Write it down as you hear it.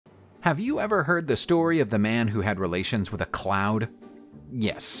Have you ever heard the story of the man who had relations with a cloud?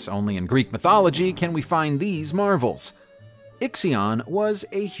 Yes, only in Greek mythology can we find these marvels. Ixion was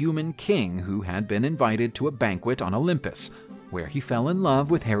a human king who had been invited to a banquet on Olympus, where he fell in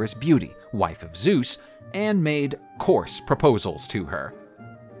love with Hera's beauty, wife of Zeus, and made coarse proposals to her.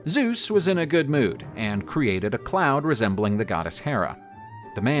 Zeus was in a good mood and created a cloud resembling the goddess Hera.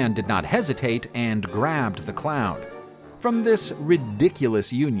 The man did not hesitate and grabbed the cloud. From this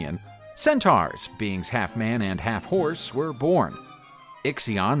ridiculous union, centaurs, beings half man and half horse, were born.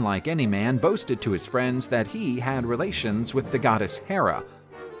 Ixion, like any man, boasted to his friends that he had relations with the goddess Hera.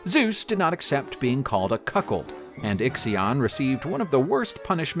 Zeus did not accept being called a cuckold, and Ixion received one of the worst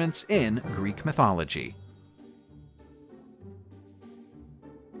punishments in Greek mythology.